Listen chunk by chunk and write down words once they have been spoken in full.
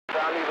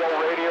Find these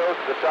old radios,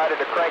 decided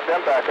to crank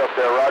them back up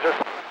there, Roger.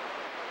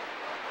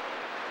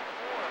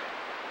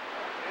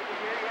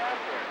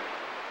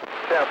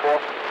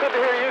 Good to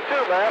hear you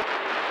too, man.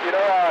 You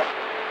know,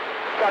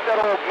 got that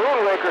old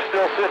Moonraker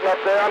still sitting up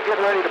there. I'm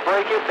getting ready to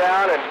break it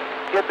down and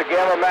get the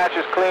gamma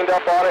matches cleaned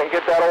up on it and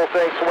get that old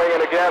thing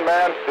swinging again,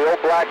 man. The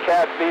old Black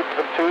Cat needs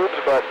some tubes,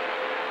 but,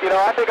 you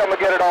know, I think I'm going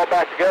to get it all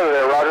back together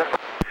there, Roger.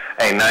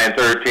 Hey,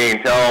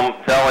 913, tell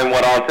him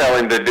what I'll tell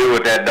him to do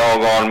with that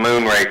doggone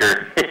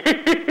Moonraker.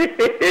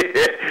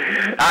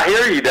 I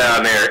hear you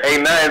down there. Hey,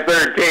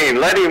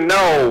 913, let him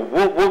know.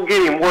 We'll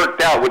get him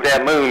worked out with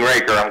that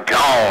Moonraker. I'm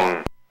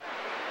gone.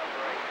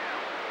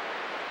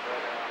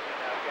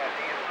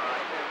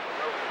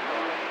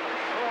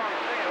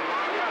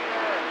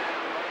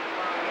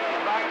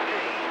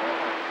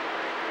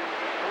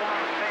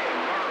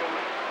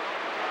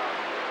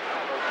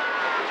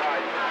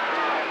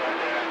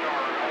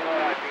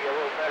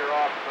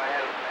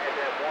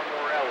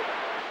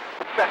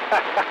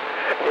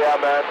 Yeah,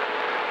 man.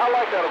 I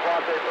like that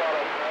Avante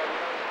product, man.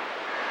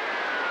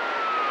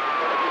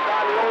 If you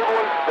find the old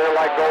ones, they're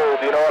like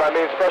gold, you know what I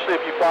mean? Especially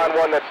if you find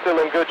one that's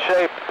still in good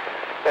shape.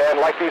 And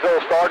like these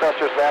old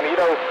Stardusters, man, you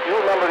know, you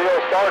remember the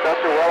old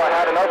Starduster? Well, I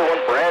had another one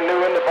brand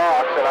new in the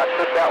box, and I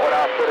took that one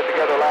out and put it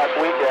together last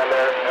weekend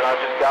there, and I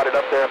just got it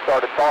up there and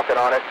started talking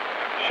on it.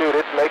 Shoot,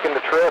 it's making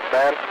the trip,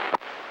 man.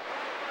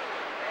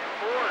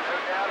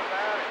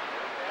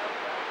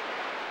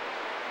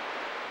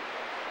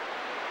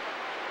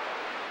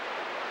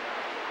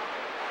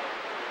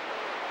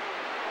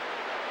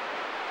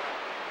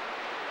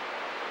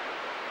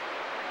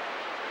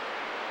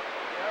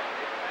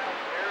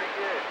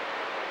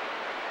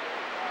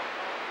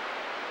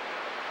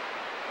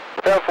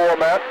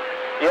 Man.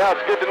 Yeah,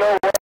 it's good to know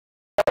the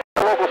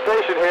local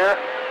station here,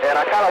 and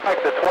I kind of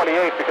like the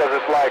 28 because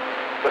it's like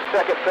the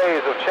second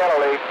phase of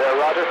Channel 8 there,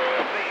 Roger.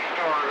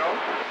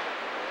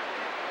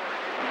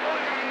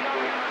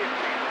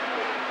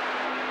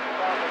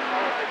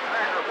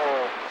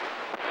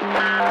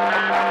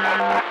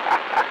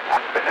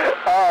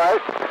 All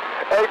right.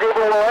 Hey,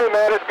 Google, well, hey,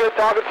 man, it's good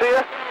talking to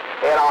you,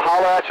 and I'll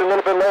holler at you a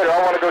little bit later.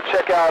 I want to go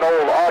check out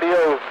old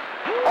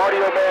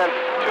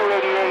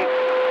Audioman288.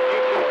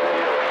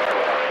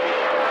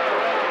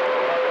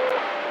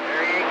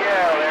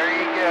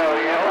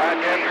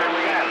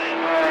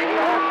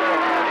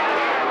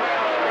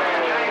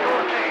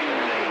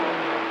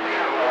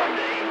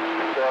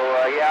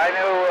 I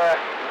know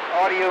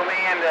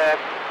Audioman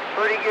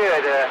pretty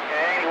good.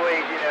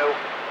 Anyways, you know,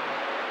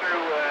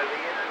 through the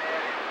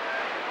internet and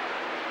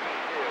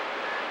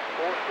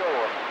for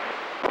sure.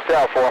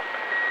 Down for.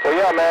 Well,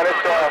 yeah, man,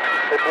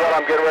 it's what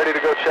I'm getting ready to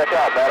go check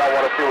out, man. I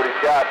want to see what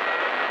he's got,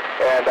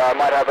 and I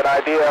might have an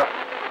idea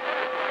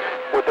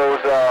with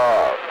those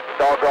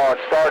doggone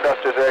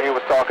Stardusters there he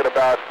was talking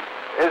about.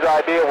 His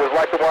idea was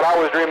like the one I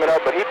was dreaming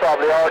of, but he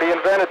probably already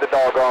invented the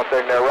doggone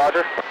thing there,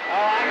 Roger. Oh,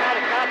 I got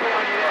a copy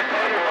on you there,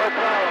 Tater. No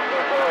problem. Go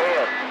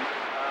ahead.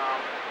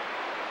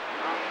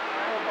 I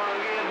hope I'm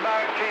getting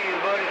back to you,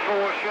 buddy,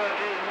 before it shuts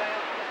his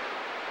mouth.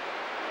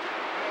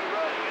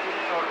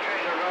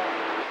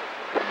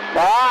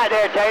 All right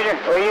there, Tater.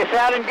 Well, you're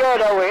sounding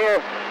good over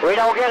here. We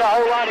don't get a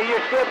whole lot of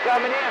your skip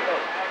coming in, but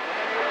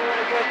you're doing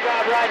a good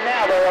job right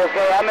now, though,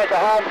 okay? I'm at the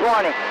home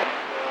 20.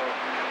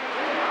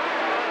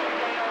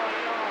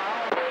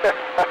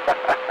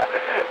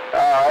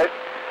 All right.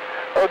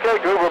 Okay,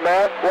 Goober,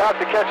 man. We'll have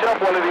to catch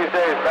up one of these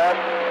days, man.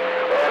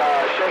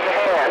 And shake a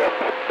hand.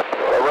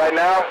 But right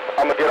now,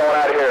 I'm going to get on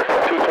out of here.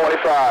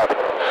 225.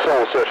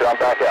 Soul Searcher, I'm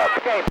back out.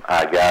 Okay.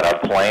 I got a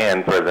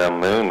plan for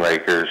them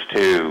Moonrakers,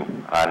 too.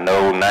 I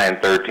know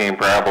 913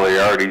 probably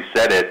already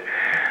said it,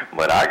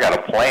 but I got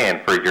a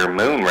plan for your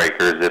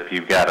Moonrakers if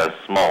you've got a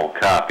small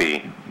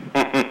copy.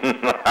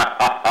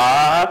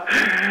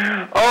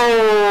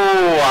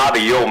 Oh,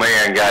 Audio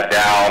Man got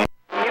down.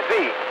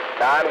 Easy.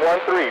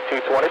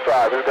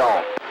 913-225 is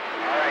gone. All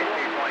right,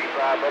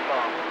 225, up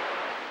on.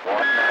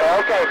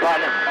 Okay,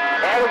 partner.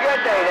 Have a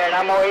good day then.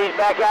 I'm going to ease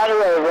back out of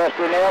the road,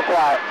 Rusty, and they'll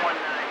quiet.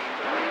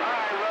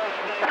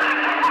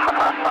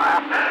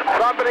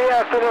 Top of the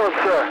afternoon,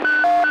 sir.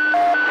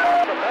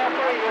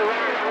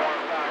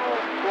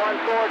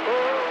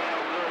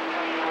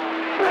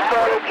 142. Just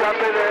started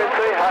jumping in and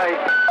say hi.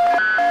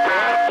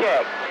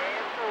 Check.